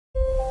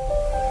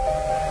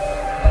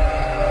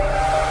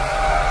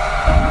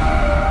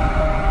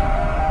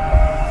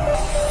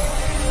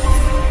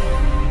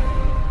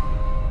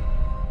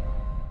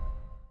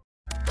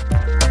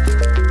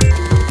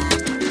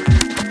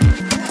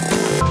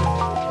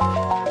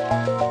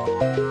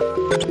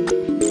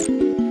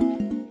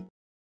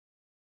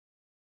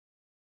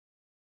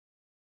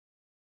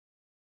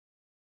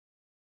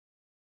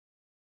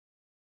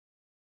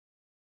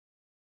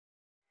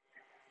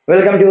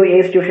Welcome to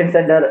S tuition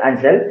centre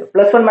Anchal.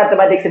 +1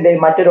 മാത്തമാറ്റിക്സിന്റെ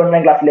മറ്റൊരു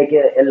online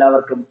ക്ലാസ്സിലേക്ക്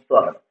എല്ലാവർക്കും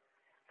സ്വാഗതം.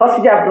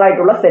 ഫസ്റ്റ് ചാപ്റ്റർ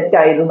ആയിട്ടുള്ള സെറ്റ്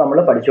ആയിരുന്നു നമ്മൾ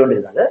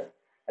പഠിച്ചുകൊണ്ടിരുന്നത്.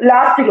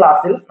 ലാസ്റ്റ്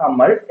ക്ലാസ്സിൽ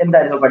നമ്മൾ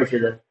എന്തായിരുന്നു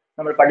പഠിച്ചത്?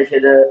 നമ്മൾ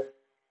പഠിച്ചത്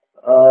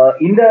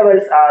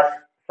intervals as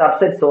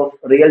subsets of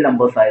real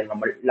numbers ആയിരുന്നു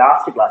നമ്മൾ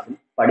ലാസ്റ്റ് ക്ലാസ്സിൽ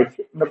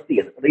പഠിച്ച്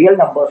നിർത്തിയത്. റിയൽ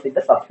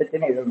നമ്പേഴ്സിന്റെ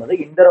സബ്സെറ്റിനെ എഴുതുന്നത്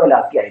ഇന്റർവെൽ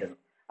ആക്കിയായിരുന്നു.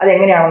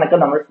 അതെങ്ങനെയാണെന്നൊക്കെ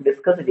നമ്മൾ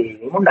ഡിസ്കസ്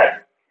ചെയ്യുകയും ഉണ്ടായി.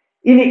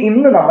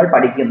 ഇന്ന് നമ്മൾ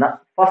പഠിക്കുന്ന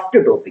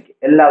ഫസ്റ്റ് ടോപ്പിക്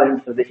എല്ലാവരും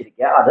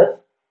ശ്രദ്ധിച്ചിരിക്കുക. അത്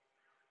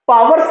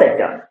പവർ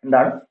സെറ്റ് ആണ്.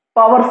 എന്താണ്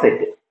power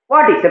set?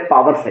 What is A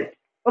power set?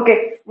 Okay,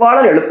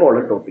 വളരെ എളുപ്പമുള്ള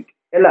ടോപ്പിക്,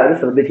 എല്ലാവരും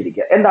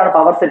ശ്രദ്ധിച്ചിരിക്കുക. എന്താണ്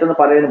പവർ സെറ്റ് എന്ന്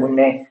പറയുന്നതിന്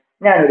മുന്നേ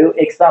ഞാനൊരു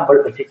എക്സാമ്പിൾ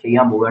വെച്ച്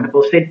ചെയ്യാൻ പോവുകയാണ്.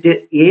 ഇപ്പോൾ സെറ്റ്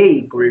എ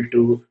ഈക്വൽ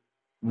ടു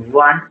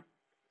 1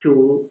 2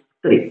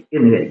 3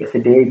 എന്ന് വിചാരിക്കുക.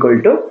 സെറ്റ് എ ഈക്വൽ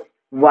ടു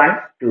 1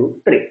 2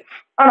 3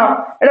 ആണോ?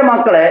 എന്റെ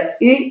മക്കളെ,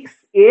 ഈ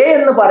എ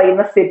എന്ന്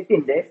പറയുന്ന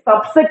സെറ്റിന്റെ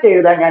സബ്സെറ്റ്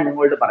എഴുതാൻ ഞാൻ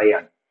നിങ്ങളോട്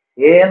പറയാണ്.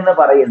 എ എന്ന്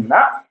പറയുന്ന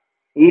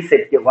ഈ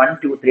സെറ്റ് 1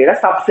 2 3യുടെ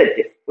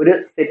സബ്സെറ്റ്, ഒരു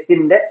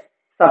സെറ്റിന്റെ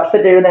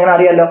സബ്സെറ്റ് എഴുതുന്ന എങ്ങനെ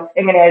അറിയാലോ?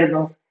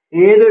 എങ്ങനെയായിരുന്നു?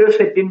 ഏതൊരു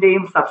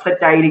സെറ്റിന്റെയും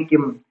സബ്സെറ്റ്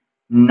ആയിരിക്കും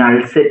നൾ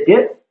സെറ്റ്.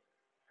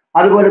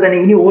 അതുപോലെ തന്നെ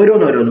ഇനി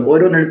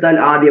ഓരോന്നെടുത്താൽ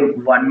ആദ്യം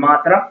 1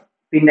 മാത്രം,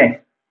 പിന്നെ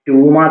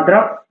 2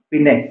 മാത്രം,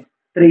 പിന്നെ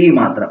 3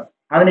 മാത്രം.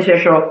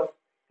 അതിനുശേഷം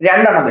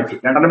രണ്ടെണ്ണം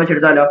വെച്ച്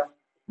എടുത്താലോ?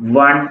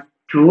 1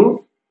 2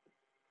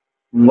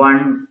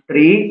 1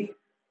 3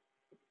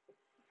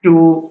 2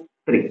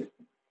 3.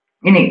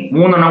 ഇനി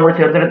 3 കൂടെ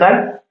ചേർത്തെടുത്താൽ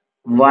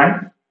 1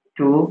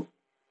 2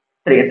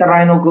 3.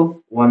 എത്രണ്ണമായി നോക്കൂ?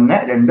 1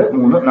 2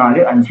 3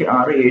 4 5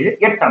 6 7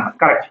 8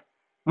 കറക്റ്റ്.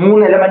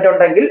 3 എലമെന്റ്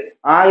ഉണ്ടെങ്കിൽ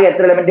ആകെ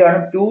എത്ര എലമെന്റ് ആണ്?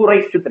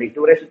 2⁻3.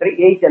 2⁻3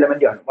 8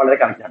 എലമെന്റ് ആണ്. വളരെ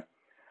കറക്റ്റ് ആണ്.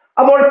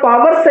 അപ്പോൾ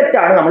പവർ സെറ്റ്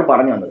ആണ് നമ്മൾ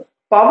പറഞ്ഞു വന്നത്.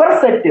 പവർ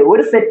സെറ്റ്,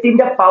 ഒരു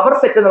സെറ്റിന്റെ പവർ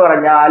സെറ്റ് എന്ന്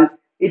പറഞ്ഞാൽ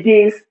it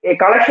is A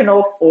collection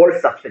of all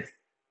subsets.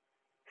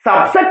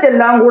 Subset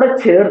എല്ലാം കൂടെ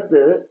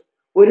ചേർത്ത്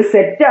ഒരു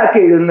സെറ്റ് ആക്കി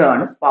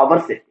എഴുതുന്നതാണ് പവർ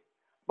സെറ്റ്.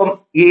 അപ്പം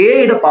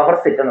എയുടെ പവർ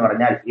സെറ്റ് എന്ന്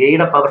പറഞ്ഞാൽ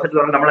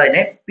നമ്മൾ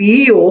അതിനെ പി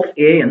ഓഫ്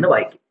എ എന്ന്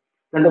വായിക്കും.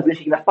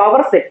 ഉദ്ദേശിക്കുന്ന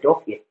power set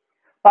of A.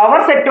 Power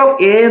set of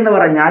A എന്ന്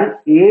പറഞ്ഞാൽ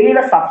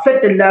എയുടെ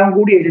സബ്സെറ്റ് എല്ലാം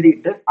കൂടി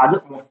എഴുതിയിട്ട് അത്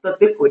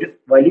മൊത്തത്തിൽ ഒരു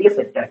വലിയ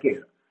സെറ്റ് ആക്കി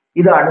എഴുതും.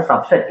 ഇതാണ്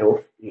സബ്സെറ്റ്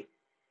ഓഫ് എ,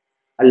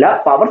 അല്ല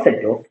പവർ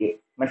സെറ്റ് ഓഫ് എ.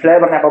 മനസ്സിലായി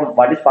പറഞ്ഞ? അപ്പം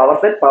what is power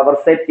set? Power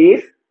set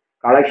is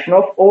collection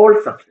of all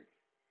subset.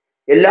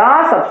 എല്ലാ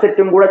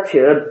സബ്സെറ്റും കൂടെ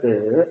ചേർത്ത്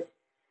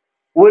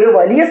ഒരു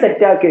വലിയ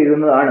സെറ്റ് ആക്കി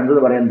എഴുതുന്നതാണ്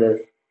എന്തെന്ന് പറയുന്നത്?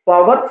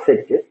 പവർ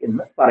സെറ്റ്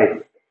എന്ന്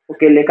പറയുന്നത്.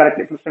 ഓക്കെ അല്ലേ?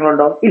 കറക്റ്റ്?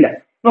 പ്രശ്നങ്ങളുണ്ടോ? ഇല്ല.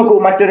 നോക്കൂ,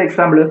 മറ്റൊരു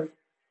example.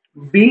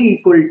 b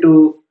equal to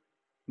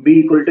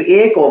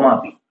a comma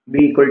b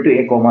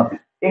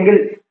എങ്കിൽ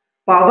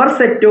പവർ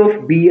സെറ്റ് ഓഫ്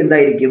ബി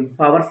എന്തായിരിക്കും?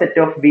 പവർ സെറ്റ്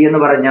ഓഫ് ബി എന്ന്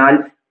പറഞ്ഞാൽ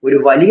ഒരു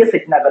വലിയ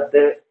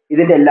സെറ്റിനകത്ത്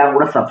ഇതിന്റെ എല്ലാം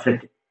കൂടെ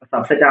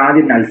സബ്സെറ്റ്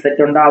ആദ്യം നൾ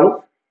സെറ്റ് ഉണ്ടാവും,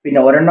 പിന്നെ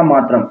ഒരെണ്ണം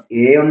മാത്രം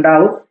എ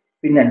ഉണ്ടാവും,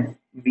 പിന്നെ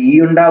ബി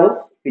ഉണ്ടാവും,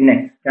 പിന്നെ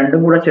രണ്ടും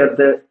കൂടെ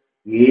ചേർത്ത്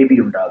എ ബി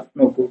ഉണ്ടാവും.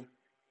 നോക്കൂ,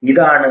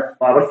 ഇതാണ്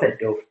പവർ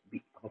സെറ്റ് ഓഫ് ബി.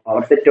 അപ്പൊ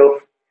പവർ സെറ്റ്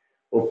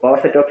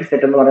ഓഫ്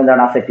സെറ്റ് എന്ന്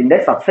പറയുന്നതാണ് ആ സെറ്റിന്റെ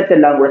സബ്സെറ്റ്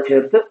എല്ലാം കൂടെ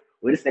ചേർത്ത്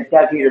ഒരു സെറ്റ്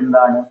ആക്കി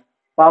എഴുതുന്നതാണ്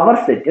പവർ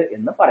സെറ്റ്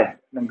എന്ന്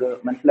പറയുന്നത്. നിങ്ങൾക്ക്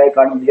മനസ്സിലായി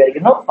കാണുമെന്ന്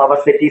വിചാരിക്കുന്നു. Power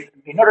set is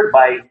denoted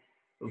by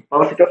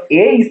power set of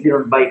A is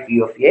denoted by P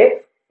of A.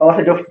 Power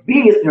set of B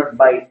is denoted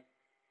by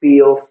P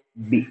of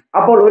B.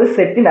 അപ്പോൾ ഒരു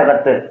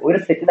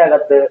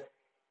സെറ്റിനകത്ത്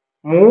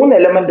 3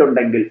 എലമെന്റ്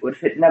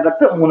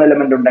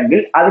ഉണ്ടെങ്കിൽ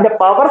അതിന്റെ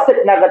പവർ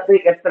സെറ്റിനകത്ത്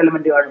എത്ര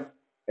എലമെന്റ് കാണും?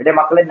 എന്റെ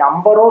മക്കളെ,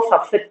 നമ്പർ ഓഫ്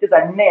സബ്സെറ്റ്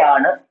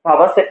തന്നെയാണ്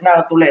power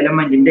സെറ്റിനകത്തുള്ള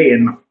എലമെന്റിന്റെ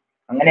എണ്ണം.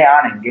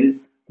 അങ്ങനെയാണെങ്കിൽ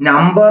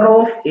നമ്പർ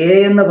ഓഫ് എ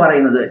എന്ന്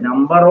പറയുന്നത്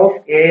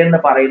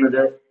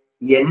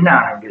n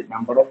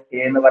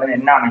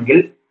ആണെങ്കിൽ,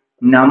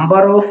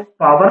 number of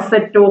power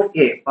set of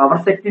A, power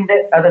സെറ്റിന്റെ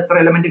അത് എത്ര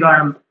എലമെന്റ്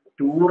കാണും?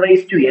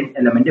 2n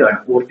എലമെന്റ്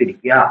കാണും.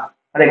 ഓർത്തിരിക്കുക.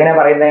 അതെങ്ങനെയാ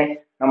പറയുന്നത്?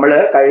 നമ്മൾ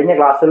കഴിഞ്ഞ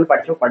ക്ലാസ്സിൽ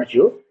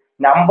പഠിച്ചു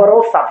നമ്പർ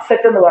ഓഫ്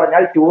സബ്സെറ്റ് എന്ന്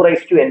പറഞ്ഞാൽ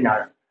 2n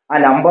ആണ്. ആ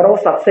നമ്പർ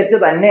ഓഫ് സബ്സെറ്റ്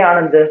തന്നെയാണ്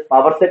എന്ത്?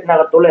 പവർ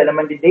സെറ്റിനകത്തുള്ള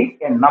എലമെന്റിന്റെയും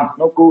എണ്ണം.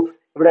 നോക്കൂ,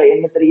 ഇവിടെ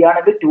n3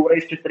 ആണെങ്കിൽ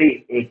 2⁻3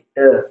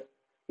 8,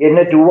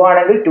 n2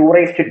 ആണെങ്കിൽ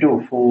 2⁻2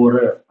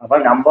 4. അപ്പൊ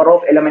number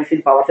of elements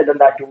in power set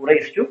എന്താ?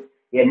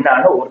 2n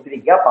ആണ്.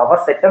 ഓർത്തിരിക്കുക. പവർ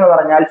സെറ്റ് എന്ന്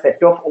പറഞ്ഞാൽ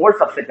സെറ്റ് ഓഫ് ഓൾ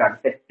സബ്സെറ്റ് ആണ്.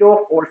 Set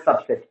of all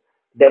subset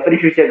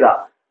definition ചെയ്യുക.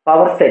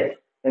 പവർ സെറ്റ്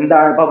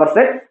എന്താണ്? Power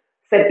set,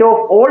 set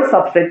of all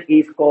subset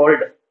is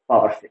called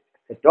power set.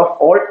 Set of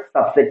all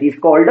subset is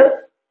called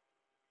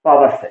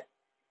power set.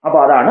 അപ്പൊ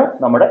അതാണ്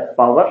നമ്മുടെ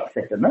power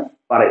set എന്ന്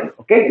പറയുന്നത്.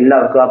 Okay,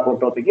 എല്ലാവർക്കും ആ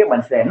ടോപ്പിക്ക്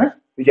മനസ്സിലായെന്ന്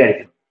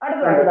വിചാരിക്കുന്നു.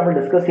 അടുത്തതായിട്ട് നമ്മൾ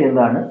ഡിസ്കസ്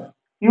ചെയ്യുന്നതാണ്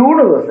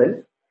യൂണിവേഴ്സൽ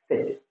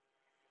സെറ്റ്.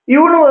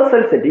 യൂണിവേഴ്സ്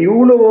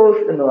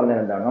എന്ന് പറഞ്ഞാൽ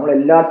എന്താണ്? നമ്മൾ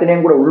എല്ലാത്തിനെയും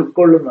കൂടെ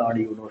ഉൾക്കൊള്ളുന്നതാണ്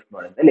യൂണിവേഴ്സ് എന്ന്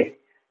പറയുന്നത്, അല്ലേ?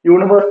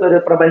 യൂണിവേഴ്സ് ഒരു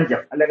പ്രപഞ്ചം,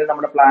 അല്ലെങ്കിൽ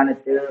നമ്മുടെ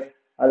പ്ലാനറ്റ്,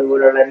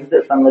 അതുപോലെയുള്ള എന്ത്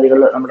സംഗതികൾ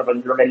നമ്മുടെ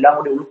പ്രപഞ്ചത്തിലുള്ള എല്ലാം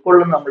കൂടി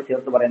ഉൾക്കൊള്ളുന്ന നമ്മൾ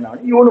ചേർത്ത് പറയുന്നതാണ്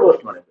യൂണിവേഴ്സ്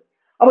എന്ന് പറയുന്നത്.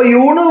 അപ്പൊ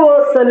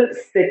യൂണിവേഴ്സൽ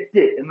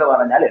സെറ്റ് എന്ന്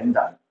പറഞ്ഞാൽ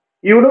എന്താണ്?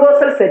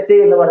 യൂണിവേഴ്സൽ സെറ്റ്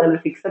എന്ന് പറഞ്ഞാൽ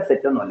ഫിക്സഡ്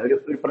സെറ്റ് ഒന്നുമല്ല,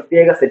 ഒരു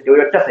പ്രത്യേക സെറ്റ്,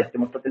 ഒരൊറ്റ സെറ്റ്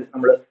മൊത്തത്തിൽ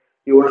നമ്മൾ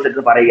യൂണിവേഴ്സ്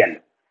സെറ്റ് പറയുകയല്ല.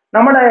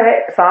 നമ്മുടെ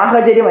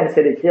സാഹചര്യം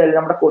അനുസരിച്ച്, അല്ലെങ്കിൽ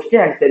നമ്മുടെ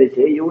ക്വസ്റ്റ്യൻ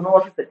അനുസരിച്ച്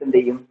യൂണിവേഴ്സൽ സെറ്റ്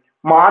എന്തെയും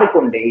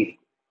മാറിക്കൊണ്ടേയിരിക്കും.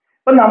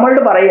 ഇപ്പൊ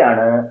നമ്മളോട്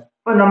പറയാണ്,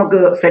 ഇപ്പൊ നമുക്ക്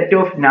സെറ്റ്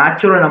ഓഫ്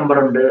നാച്ചുറൽ നമ്പർ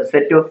ഉണ്ട്,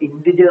 സെറ്റ് ഓഫ്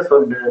ഇന്റിജേഴ്സ്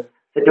ഉണ്ട്,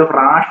 സെറ്റ് ഓഫ്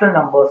റാഷണൽ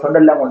നമ്പേഴ്സ് ഉണ്ട്,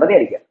 എല്ലാം ഉണ്ടെന്ന്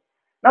ആയിരിക്കാം.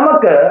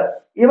 നമുക്ക്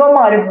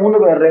ഇവന്മാര് മൂന്ന്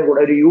പേരുടെയും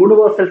കൂടെ ഒരു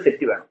യൂണിവേഴ്സൽ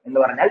സെറ്റ് വേണം. എന്ന്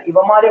പറഞ്ഞാൽ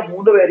ഇവന്മാരെ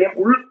മൂന്ന് പേരെയും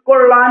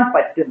ഉൾക്കൊള്ളാൻ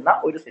പറ്റുന്ന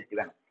ഒരു സെറ്റ്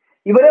വേണം.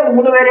 ഇവരെ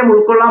മൂന്ന് പേരെയും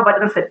ഉൾക്കൊള്ളാൻ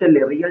പറ്റുന്ന സെറ്റ്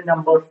അല്ലേ real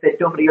numbers,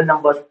 set of real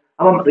numbers.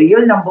 അപ്പം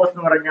റിയൽ നമ്പേഴ്സ്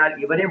എന്ന് പറഞ്ഞാൽ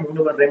ഇവരെ മൂന്ന്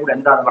പേരുടെയും കൂടെ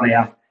എന്താണെന്ന്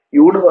പറയാം,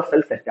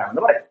 യൂണിവേഴ്സൽ സെറ്റ്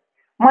ആണെന്ന് പറയാം.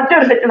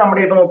 മറ്റൊരു സെറ്റ്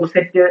നമ്മുടെ ഇപ്പൊ നോക്കൂ,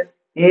 സെറ്റ്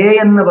എ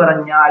എന്ന്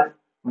പറഞ്ഞാൽ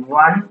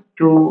 1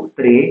 2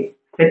 3,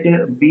 സെറ്റ്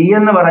ബി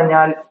എന്ന്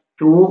പറഞ്ഞാൽ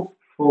 2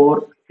 4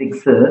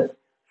 6,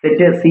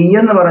 സെറ്റ് സി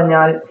എന്ന്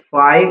പറഞ്ഞാൽ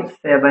 5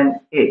 7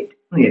 8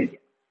 എന്ന് വിചാരിക്കാം.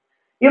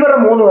 ഇവരുടെ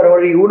മൂന്ന് പേരുടെ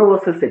ഒരു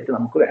യൂണിവേഴ്സൽ സെറ്റ്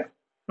നമുക്ക് വേണം.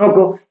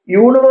 നോക്കൂ,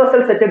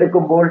 യൂണിവേഴ്സൽ സെറ്റ്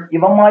എടുക്കുമ്പോൾ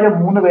ഇവന്മാര്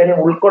മൂന്ന് പേരും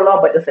ഉൾക്കൊള്ളാൻ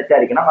പറ്റുന്ന സെറ്റ്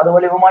ആയിരിക്കണം.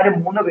 അതുപോലെ ഇവന്മാര്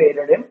മൂന്ന്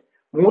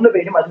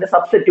പേരും അതിന്റെ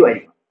സബ്സെറ്റും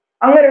ആയിരിക്കണം.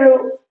 അങ്ങനെ ഒരു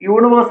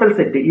യൂണിവേഴ്സൽ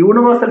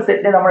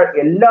സെറ്റിനെ നമ്മൾ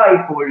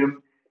എല്ലായ്പ്പോഴും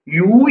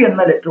യു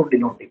എന്ന ലെറ്റർ കൊണ്ട്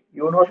ഡിനോട്ട് ചെയ്യും.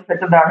 യൂണിവേഴ്സൽ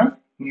സെറ്റ് എന്താണ്?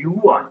 യു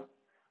ആണ്.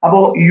 അപ്പോ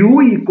യു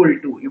ഈക്വൽ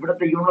ടു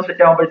ഇവിടുത്തെ യൂണിവേഴ്സൽ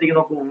സെറ്റ് ആകുമ്പോഴത്തേക്ക്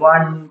നോക്കൂ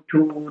 1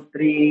 2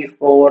 3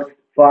 4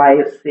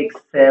 5 6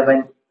 7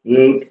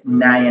 8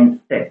 9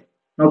 10.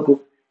 നോക്കൂ,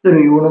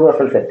 ഇതൊരു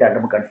യൂണിവേഴ്സൽ സെറ്റ് ആയിട്ട്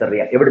നമുക്ക് കൺസിഡർ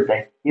ചെയ്യാം. എവിടുത്തെ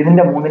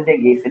ഇതിന്റെ മൂന്നിന്റെ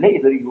കേസിൽ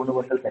ഇതൊരു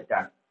യൂണിവേഴ്സൽ സെറ്റ്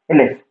ആണ്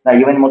അല്ലേ.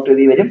 ഇവൻ മൊത്തം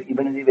ഇതിൽ വരും,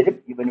 ഇവനും ഇതിൽ വരും,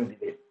 ഇവനും ഇതിൽ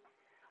വരും.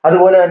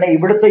 അതുപോലെ തന്നെ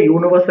ഇവിടുത്തെ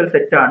യൂണിവേഴ്സൽ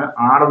സെറ്റ് ആണ്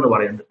ആർ എന്ന്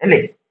പറയുന്നത് അല്ലേ.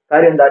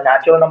 കാര്യം എന്താ,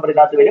 നാച്ചുറൽ നമ്പർ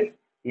ഇതിനകത്ത് വരും,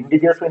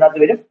 ഇന്റിജേഴ്സും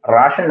ഇതിനകത്ത് വരും,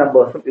 റാഷണൽ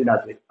നമ്പേഴ്സും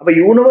ഇതിനകത്ത് വരും. അപ്പൊ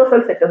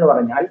യൂണിവേഴ്സൽ സെറ്റ് എന്ന്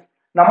പറഞ്ഞാൽ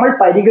നമ്മൾ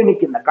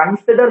പരിഗണിക്കുന്ന,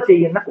 കൺസിഡർ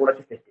ചെയ്യുന്ന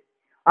കുറച്ച് സെറ്റ്,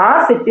 ആ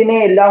സെറ്റിനെ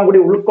എല്ലാം കൂടി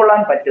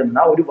ഉൾക്കൊള്ളാൻ പറ്റുന്ന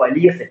ഒരു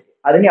വലിയ സെറ്റ്,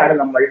 അതിനെയാണ്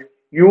നമ്മൾ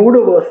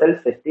യൂണിവേഴ്സൽ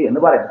സെറ്റ്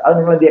എന്ന് പറയുന്നത്. അത്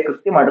നിങ്ങൾ എന്ത് ചെയ്യുക,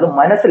 കൃത്യമായിട്ട്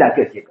മനസ്സിലാക്കി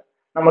വെച്ചേക്കുക.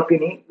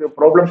 നമുക്കിനി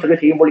പ്രോബ്ലംസ് ഒക്കെ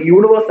ചെയ്യുമ്പോൾ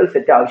യൂണിവേഴ്സൽ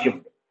സെറ്റ്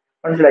ആവശ്യമുണ്ട്.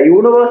 മനസ്സിലായി?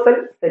 യൂണിവേഴ്സൽ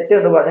സെറ്റ്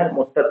എന്ന് പറഞ്ഞാൽ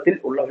മൊത്തത്തിൽ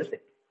ഉള്ള ഒരു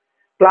സെറ്റ്.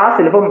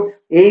 ക്ലാസ്സിൽ ഇപ്പം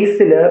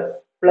എയ്സില്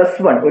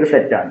 +1 ഒരു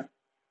സെറ്റാണ്,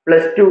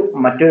 +2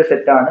 മറ്റൊരു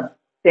സെറ്റാണ്,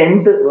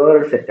 10th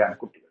വേറൊരു സെറ്റാണ്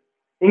കുട്ടികൾ.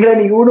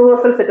 എങ്കിലും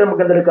യൂണിവേഴ്സൽ സെറ്റ്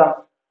നമുക്ക്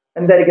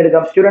എന്തായിരിക്കും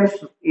എടുക്കാം, students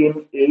in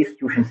ace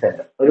tuition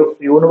centre. ഒരു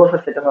യൂണിവേഴ്സൽ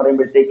സെറ്റ് എന്ന്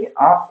പറയുമ്പോഴത്തേക്ക്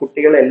ആ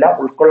കുട്ടികളെല്ലാം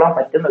ഉൾക്കൊള്ളാൻ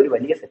പറ്റുന്ന ഒരു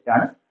വലിയ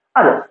സെറ്റാണ്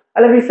അത്.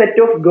 അല്ലെങ്കിൽ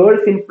set of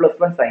girls in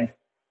 +1 science,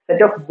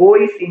 set of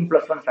boys in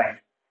 +1 science.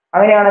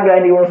 അങ്ങനെയാണെങ്കിൽ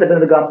അതിന്റെ യൂണിവേഴ്സൽ സെറ്റ്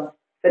എടുക്കാം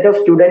set of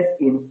students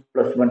in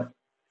 +1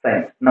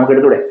 science. നമുക്ക്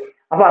എടുത്തൂടെ?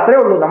 അപ്പൊ അത്രേ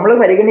ഉള്ളൂ. നമ്മൾ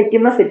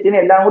പരിഗണിക്കുന്ന സെറ്റിനെ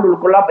എല്ലാം കൂടി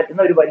ഉൾക്കൊള്ളാൻ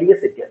പറ്റുന്ന ഒരു വലിയ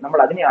സെറ്റ്,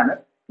 നമ്മൾ അതിനെയാണ്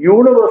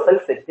യൂണിവേഴ്സൽ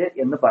സെറ്റ്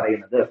എന്ന്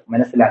പറയുന്നത്.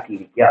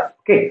 മനസ്സിലാക്കിയിരിക്കുക.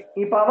 ഓക്കെ,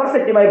 ഈ പവർ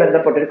സെറ്റുമായി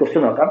ബന്ധപ്പെട്ട ഒരു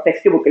ക്വസ്റ്റ്യൻ നോക്കാം.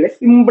 ടെക്സ്റ്റ് ബുക്കിലെ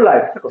സിമ്പിൾ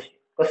ആയിട്ടുള്ള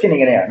ക്വസ്റ്റ്യൻ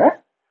ഇങ്ങനെയാണ്: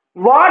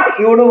 what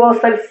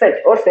universal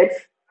set or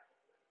sets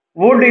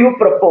would you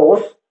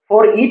propose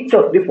for each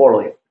of the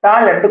following?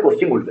 താഴെ 2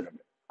 ക്വസ്റ്റ്യൻ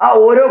കൊടുത്തിട്ടുണ്ട്. ആ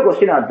ഓരോ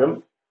ക്വസ്റ്റ്യനകത്തും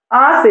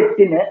ആ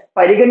സെറ്റിന്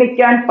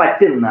പരിഗണിക്കാൻ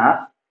പറ്റുന്ന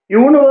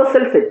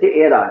യൂണിവേഴ്സൽ സെറ്റ്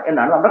ഏതാണ്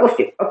എന്നാണ് നമ്മുടെ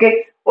ക്വസ്റ്റ്യൻ. ഓക്കെ,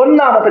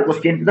 ഒന്നാമത്തെ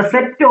question, the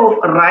set of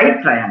right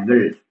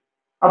triangles.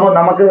 അപ്പോൾ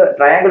നമുക്ക്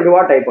ട്രയാങ്കിൾ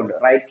ഒരുപാട് ടൈപ്പ് ഉണ്ട്.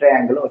 റൈറ്റ്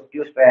ട്രയാങ്കിൾ,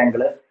 ഒബ്റ്റ്യൂസ്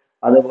ട്രയാങ്കിൾ,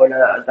 അതുപോലെ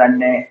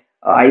തന്നെ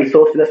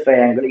ഐസോസിലസ്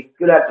ട്രയാങ്കിൾ,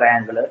 ഇക്വലാർ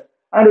ട്രയാങ്കിൾ,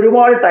 അങ്ങനെ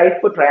ഒരുപാട്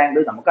ടൈപ്പ്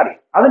ട്രയാങ്കിൾ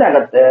നമുക്കറിയാം.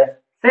 അതിനകത്ത്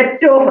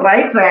സെറ്റ് ഓഫ്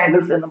റൈറ്റ്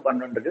ട്രയാങ്കിൾസ് എന്ന്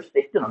പറഞ്ഞിട്ടൊരു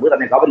സെറ്റ് നമുക്ക്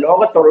തന്നേക്കാം. അപ്പൊ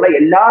ലോകത്തുള്ള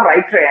എല്ലാ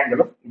റൈറ്റ്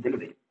ട്രയാങ്കിളും ഇതിൽ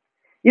വരും.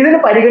 ഇതിന്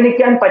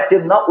പരിഗണിക്കാൻ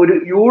പറ്റുന്ന ഒരു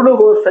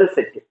യൂണിവേഴ്സൽ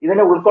സെറ്റ്,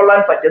 ഇതിനെ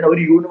ഉൾക്കൊള്ളാൻ പറ്റുന്ന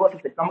ഒരു യൂണിവേഴ്സൽ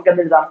സെറ്റ് നമുക്ക്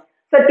എന്ത് എഴുതാം?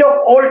 Set of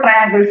all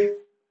triangles.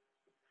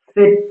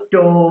 Set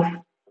of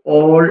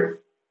all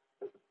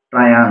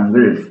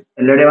triangles.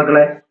 എല്ലാവരുടെയും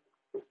മക്കളെ,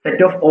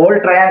 സെറ്റ് ഓഫ് ഓൾ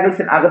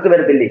ട്രയാങ്കിൾസ് അകത്ത്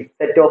വരത്തില്ലേ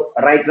set of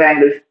right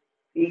triangles?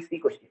 Easy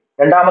question.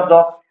 രണ്ടാമത്തോ,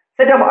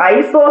 set of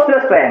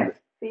isosceles triangles.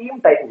 Same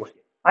type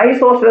question.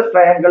 Isosceles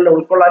ട്രയാങ്കിളിനെ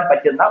ഉൾക്കൊള്ളാൻ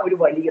പറ്റുന്ന ഒരു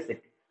വലിയ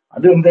സെറ്റ്,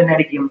 അത് എന്ത് തന്നെ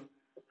ആയിരിക്കും?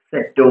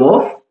 Set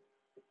of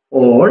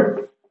all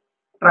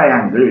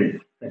triangles.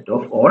 Set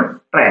of all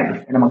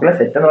triangles. എന്റെ മക്കളെ,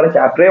 സെറ്റ് എന്ന് പറയുന്ന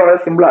ചാപ്റ്ററേ വളരെ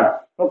സിമ്പിൾ ആണ്.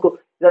 നോക്കൂ,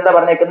 ഇതെന്താ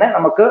പറഞ്ഞേക്കുന്നത്?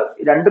 നമുക്ക്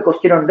 2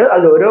 ക്വസ്റ്റ്യൻ ഉണ്ട്.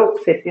 അതിൽ ഓരോ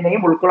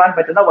സെറ്റിനെയും ഉൾക്കൊള്ളാൻ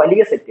പറ്റുന്ന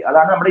വലിയ സെറ്റ്,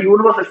 അതാണ് നമ്മുടെ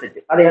യൂണിവേഴ്സൽ സെറ്റ്.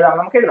 അത് ഏതാണ്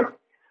നമുക്ക് എഴുതണം.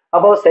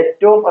 അപ്പോൾ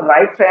സെറ്റ് ഓഫ്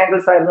റൈറ്റ്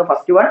ട്രയാങ്കിൾസ് ആയിരുന്നു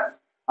ഫസ്റ്റ് വൺ.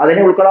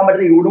 അതിനെ ഉൾക്കൊള്ളാൻ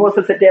പറ്റുന്ന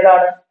യൂണിവേഴ്സൽ സെറ്റ്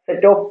ഏതാണ്?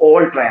 Set of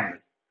all triangles.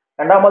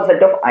 രണ്ടാമത്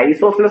സെറ്റ് ഓഫ്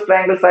ഐസോസിലസ്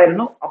ട്രയാങ്കിൾസ്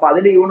ആയിരുന്നു. അപ്പൊ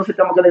അതിന്റെ യൂണിവേഴ്സൽ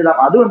നമുക്ക് എഴുതാം.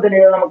 അതും എന്തിനു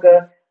എഴുതാം നമുക്ക്?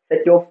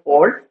 Set of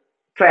all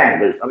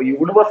triangles. അപ്പൊ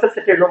യൂണിവേഴ്സൽ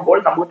സെറ്റ് എഴുതുമ്പോൾ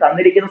നമുക്ക്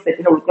തന്നിരിക്കുന്ന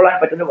സെറ്റിനെ ഉൾക്കൊള്ളാൻ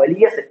പറ്റുന്ന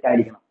വലിയ സെറ്റ്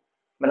ആയിരിക്കണം.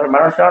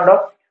 മനസ്സിലാവുണ്ടോ?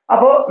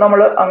 അപ്പോ നമ്മൾ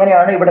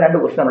അങ്ങനെയാണ് ഇവിടെ 2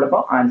 ക്വസ്റ്റ്യൻ നമ്മളിപ്പോ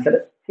ആൻസർ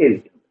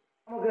ചെയ്തിരിക്കുന്നത്.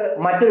 നമുക്ക്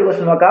മറ്റൊരു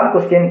ക്വസ്റ്റ്യൻ നോക്കാം.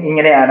 ക്വസ്റ്റ്യൻ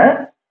ഇങ്ങനെയാണ്,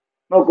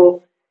 നോക്കൂ.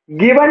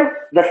 Given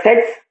the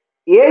sets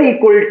A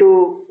equal to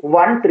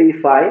 1 3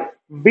 5,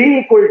 B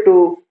equal to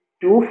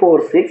 2 4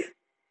 6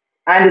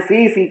 and C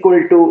is equal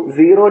to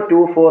 0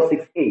 2 4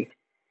 6 8.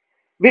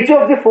 Which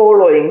of the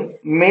following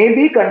may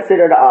be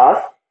considered as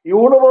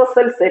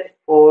universal set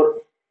for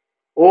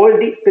all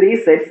the 3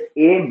 sets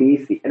A, B,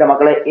 C? എന്റെ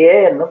മക്കളെ, A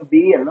എന്നും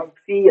B എന്നും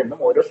C എന്നും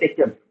ഓരോ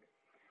set ഉണ്ട്.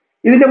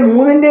 ഇതിന്റെ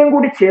മൂന്നിന്റെയും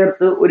കൂടി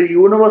ചേർത്ത് ഒരു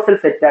യൂണിവേഴ്സൽ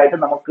സെറ്റ് ആയിട്ട്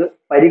നമുക്ക്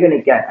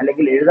പരിഗണിക്കാൻ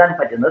അല്ലെങ്കിൽ എഴുതാൻ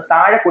പറ്റുന്നത്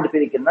താഴെ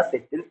കൊടുത്തിരിക്കുന്ന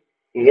സെറ്റിൽ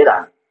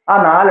ഏതാണ്? ആ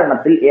 4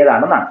 എണ്ണത്തിൽ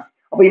ഏതാണെന്നാണ്.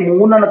 അപ്പൊ ഈ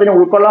 3 എണ്ണത്തിന്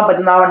ഉൾക്കൊള്ളാൻ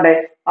പറ്റുന്നവണ്ടേ?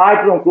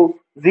 ആയിട്ട് നോക്കൂ,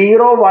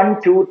 0 1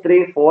 2 3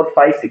 4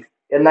 5 6.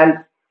 എന്നാൽ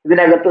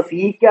ഇതിനകത്ത്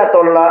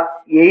സിക്കകത്തുള്ള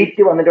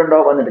 8 വന്നിട്ടുണ്ടോ?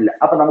 വന്നിട്ടില്ല.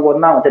 അപ്പൊ നമുക്ക്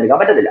ഒന്നാമത്തെ എടുക്കാൻ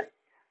പറ്റത്തില്ല.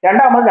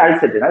 രണ്ടാമത് നൾ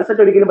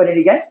സെറ്റ് ഒരിക്കലും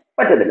പരിഹരിക്കാൻ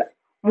പറ്റത്തില്ല.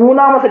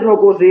 മൂന്നാമത്തെ സെറ്റ്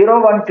നോക്കൂ, 0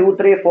 1 2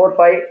 3 4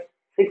 5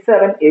 6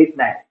 7 8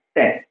 9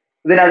 10.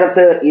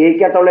 ഇതിനകത്ത്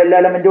എക്കകത്തുള്ള എല്ലാ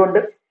എലമെന്റും ഉണ്ട്,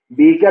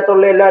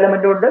 ബിക്കകത്തുള്ള എല്ലാ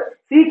എലമെന്റും ഉണ്ട്,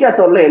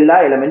 സിക്കകത്തുള്ള എല്ലാ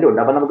എലമെന്റും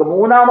ഉണ്ട്. അപ്പൊ നമുക്ക്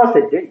മൂന്നാമത്തെ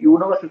സെറ്റ്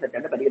യൂണിവേഴ്സൽ സെറ്റ്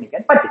ആയിട്ട്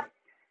പരിഗണിക്കാൻ പറ്റും.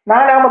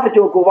 നാലാമത്തെ സെറ്റ്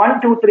നോക്കൂ 1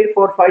 2 3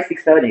 4 5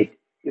 6 7 8.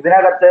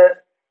 ഇതിനകത്ത്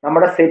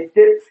നമ്മുടെ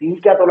സെറ്റ്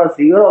സിക്കകത്തുള്ള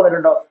 0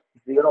 വന്നിട്ടുണ്ടോ?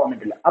 0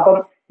 വന്നിട്ടില്ല. അപ്പം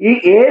ഈ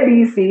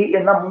ABC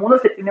എന്ന 3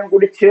 സെറ്റിനും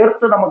കൂടി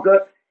ചേർത്ത് നമുക്ക്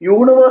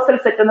യൂണിവേഴ്സൽ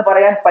സെറ്റ് എന്ന്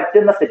പറയാൻ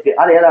പറ്റുന്ന സെറ്റ്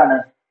അത് ഏതാണ്?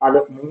 അത്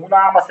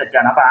മൂന്നാമത്തെ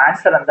സെറ്റാണ്. അപ്പൊ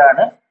ആൻസർ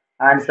എന്താണ്?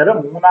 ആൻസർ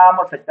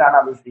മൂന്നാമത്തെ സെറ്റാണ്.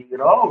 അത്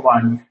 0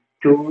 1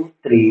 2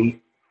 3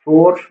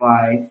 4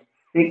 5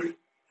 6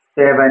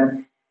 7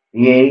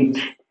 8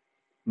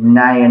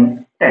 9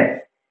 10.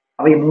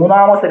 അപ്പൊ ഈ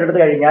മൂന്നാമത്തെ സെറ്റ്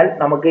എടുത്ത് കഴിഞ്ഞാൽ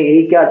നമുക്ക്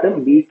എക്കകത്തും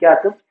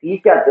ബിക്കകത്തും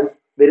സിക്കകത്തും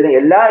വരുന്ന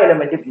എല്ലാ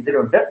എലമെന്റും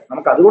ഇതിലുണ്ട്.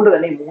 നമുക്ക് അതുകൊണ്ട്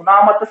തന്നെ ഈ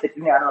മൂന്നാമത്തെ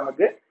സെറ്റിനെയാണ്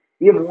നമുക്ക്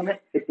ഈ 3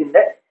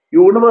 സെറ്റിന്റെ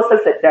യൂണിവേഴ്സൽ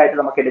സെറ്റ് ആയിട്ട്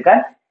നമുക്ക് എടുക്കാൻ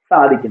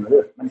സാധിക്കുന്നത്.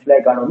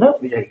 മനസ്സിലായി കാണുമെന്ന്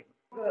വിചാരിക്കുന്നു.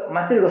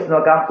 മറ്റൊരു ക്വസ്റ്റ്യൻ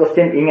നോക്കാം.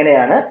 ക്വസ്റ്റ്യൻ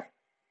ഇങ്ങനെയാണ്: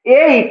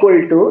 A equal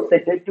to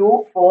set 2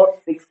 4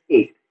 6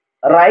 8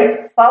 right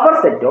power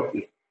set of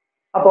A.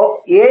 അപ്പോ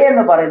എ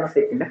എന്ന് പറയുന്ന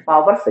സെറ്റിന്റെ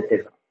പവർ സെറ്റ്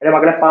എഴുതണം. അല്ലെ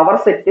മക്കളെ, പവർ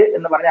സെറ്റ്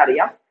എന്ന് പറഞ്ഞാൽ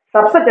അറിയാം,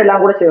 സബ്സെറ്റ് എല്ലാം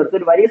കൂടെ ചേർത്ത്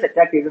ഒരു വലിയ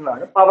സെറ്റാക്കി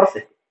എഴുതുന്നതാണ് പവർ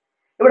സെറ്റ്.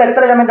 ഇവിടെ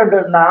എത്ര എലമെന്റ് ഉണ്ട്?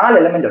 4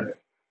 എലമെന്റ് ഉണ്ട്.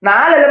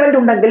 4 എലമെന്റ്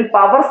ഉണ്ടെങ്കിൽ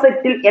പവർ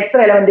സെറ്റിൽ എത്ര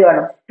എലമെന്റ്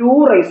വേണം?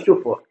 2⁴.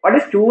 What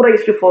is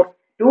 2⁴?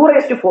 2⁴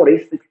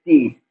 is 16.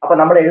 അപ്പൊ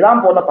നമ്മൾ എഴുതാൻ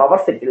പോകുന്ന പവർ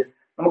സെറ്റിൽ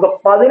നമുക്ക്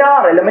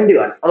 16 എലമെന്റ്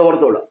കാണും. അത്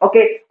ഓർത്തോളൂ.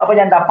 ഓക്കെ, അപ്പൊ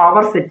ഞാൻ എന്താ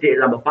പവർ സെറ്റ്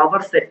എഴുതാം?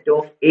 Power set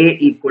of A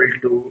equal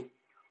to,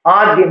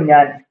 ആദ്യം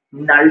ഞാൻ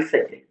നൾ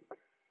സെറ്റ് എഴുതും.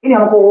 ഇനി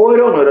നമുക്ക്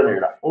ഓരോന്നോരോന്ന്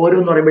എഴുതാം.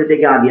 ഓരോന്ന്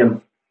പറയുമ്പോഴത്തേക്ക് ആദ്യം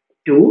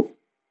 2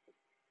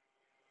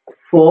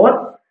 4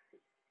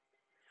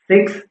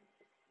 6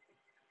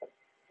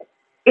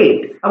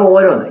 8. അപ്പൊ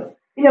ഓരോന്ന്.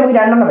 ഇനി നമുക്ക്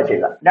രണ്ടെണ്ണം വെച്ച്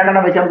എഴുതാം.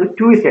 രണ്ടെണ്ണം വെച്ച് നമുക്ക്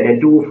 2 സെറ്റ്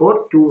 2 4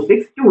 2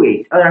 6 2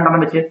 8. അത്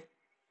രണ്ടെണ്ണം വെച്ച്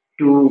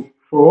 2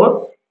 4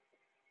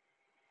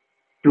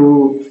 2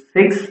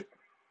 6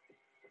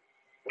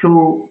 2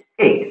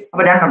 8.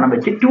 അപ്പൊ രണ്ടെണ്ണം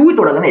വെച്ച് 2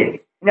 തുടങ്ങുന്ന എഴുതി.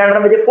 ഇനി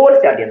രണ്ടെണ്ണം വെച്ച് 4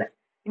 സ്റ്റാർട്ട് ചെയ്യുന്നത്.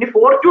 ഇനി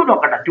 4 2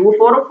 നോക്കണ്ട. 2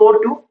 4 4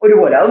 2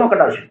 ഒരുപോലെ, അത്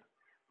നോക്കേണ്ട ആവശ്യമില്ല.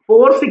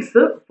 4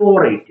 6 4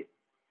 8.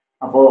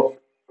 അപ്പോ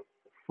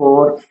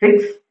 4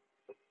 6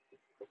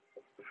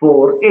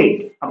 4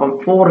 8. അപ്പം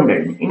 4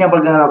 കഴിഞ്ഞു. ഇനി അപ്പോൾ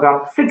നോക്കാം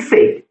 6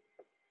 8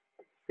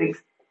 6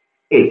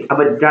 8.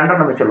 അപ്പൊ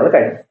രണ്ടെണ്ണം വെച്ചുള്ളത്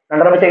കഴിഞ്ഞു.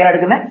 രണ്ടെണ്ണം വെച്ച് എങ്ങനെ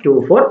എടുക്കുന്നത്? 2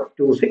 4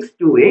 2 6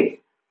 2 8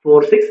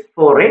 4 6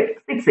 4 8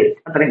 6 8.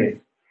 അത്രയും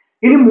കഴിഞ്ഞു.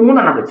 ഇനി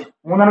മൂന്നെണ്ണം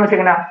വെച്ച്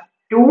എങ്ങനെ?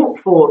 2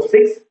 4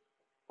 6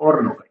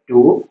 ഓർഡർ നോക്കാം.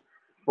 2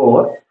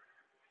 4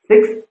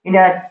 6. ഇനി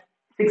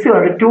 6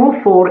 2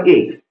 4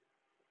 8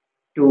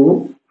 2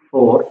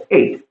 4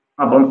 8.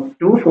 അപ്പം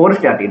 2 4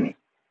 സ്റ്റാർട്ട് ചെയ്യുന്നത്.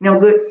 ഇനി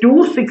നമുക്ക് 2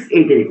 6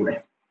 8 എഴുതിക്കൂടെ?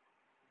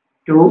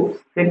 2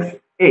 6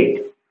 8.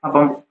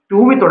 അപ്പം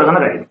 2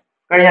 തുടങ്ങുന്ന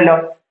കഴിഞ്ഞല്ലോ.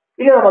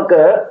 ഇനി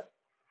നമുക്ക്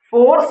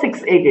 4 6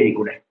 8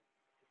 എഴുതിക്കൂടെ?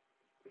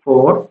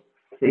 4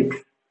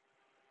 6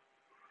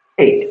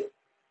 8.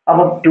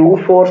 അപ്പം 2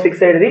 4 6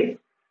 എഴുതി,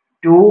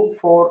 2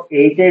 4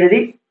 8 എഴുതി,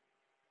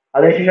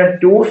 അതിനുശേഷം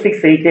 2 6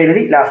 8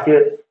 എഴുതി, ലാസ്റ്റ്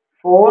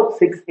 4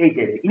 6 8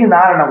 എഴുതി. ഇനി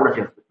 4 എണ്ണം കൂടെ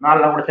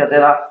ചേർത്ത്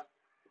ഏതാ?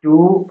 2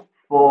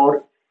 4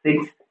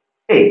 6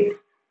 8.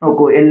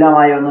 നോക്കൂ, എല്ലാം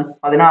ആയോ?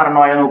 16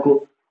 എണ്ണം ആയോ? നോക്കൂ.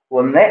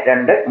 1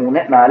 2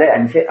 3 4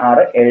 5 6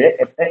 7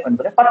 8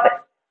 9 10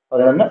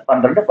 11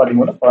 12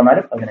 13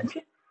 14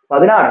 15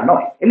 16 എണ്ണം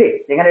ആയി അല്ലേ?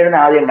 എങ്ങനെ എഴുതുന്ന?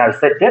 ആദ്യം നൾ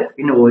സെറ്റ്,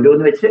 പിന്നെ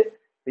ഓരോന്ന് വെച്ച്,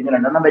 പിന്നെ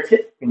രണ്ടെണ്ണം വെച്ച്,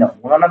 പിന്നെ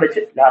മൂന്നെണ്ണം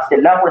വെച്ച്, ലാസ്റ്റ്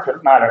എല്ലാം കൂടെ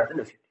ചേർത്ത് 4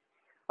 എണ്ണത്തിന്റെ സെറ്റ്.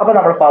 അപ്പൊ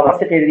നമ്മൾ പവർ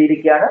സെറ്റ്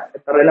എഴുതിയിരിക്കുകയാണ്.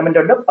 എത്ര എലമെന്റ്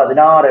ഉണ്ട്?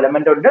 16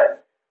 എലമെന്റ് ഉണ്ട്.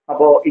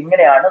 അപ്പോ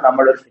ഇങ്ങനെയാണ്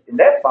നമ്മൾ ഒരു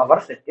സെറ്റിന്റെ പവർ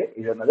സെറ്റ്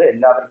എഴുതുന്നത്.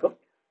 എല്ലാവർക്കും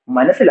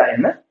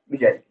മനസ്സിലായെന്ന്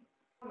വിചാരിക്കുന്നു.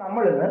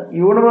 നമ്മൾ ഇന്ന്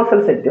യൂണിവേഴ്സൽ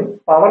സെറ്റും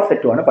പവർ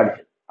സെറ്റുമാണ്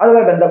പഠിച്ചത്.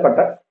 അതുമായി ബന്ധപ്പെട്ട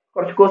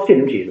കുറച്ച്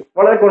ക്വസ്റ്റ്യനും ചെയ്തു.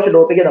 വളരെ കുറച്ച്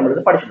ടോപ്പിക്കേ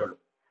നമ്മളിത് പഠിച്ചിട്ടുള്ളൂ.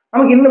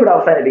 നമുക്ക് ഇന്ന് ഇവിടെ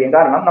അവസാനിപ്പിക്കാം.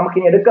 കാരണം നമുക്ക്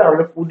ഇനി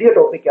എടുക്കാനുള്ള പുതിയ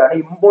ടോപ്പിക്കാണ്,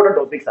 ഇമ്പോർട്ടന്റ്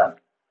ടോപ്പിക്സ് ആണ്.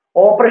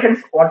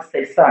 ഓപ്പറേഷൻസ് ഓൺ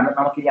സെറ്റ്സ് ആണ്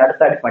നമുക്ക് ഇനി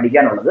അടുത്തായിട്ട്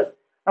പഠിക്കാനുള്ളത്.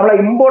 നമ്മളെ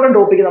ഇമ്പോർട്ടന്റ്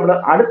ടോപ്പിക്ക് നമ്മൾ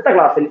അടുത്ത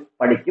ക്ലാസ്സിൽ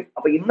പഠിക്കും.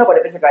 അപ്പൊ ഇന്ന്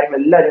പഠിപ്പിച്ച കാര്യങ്ങൾ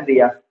എല്ലാവരും എന്ത്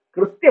ചെയ്യുക?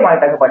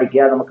 കൃത്യമായിട്ട് അങ്ങ്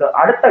പഠിക്കുക. നമുക്ക്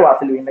അടുത്ത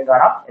ക്ലാസ്സിൽ വീണ്ടും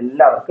കാണാം.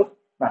 എല്ലാവർക്കും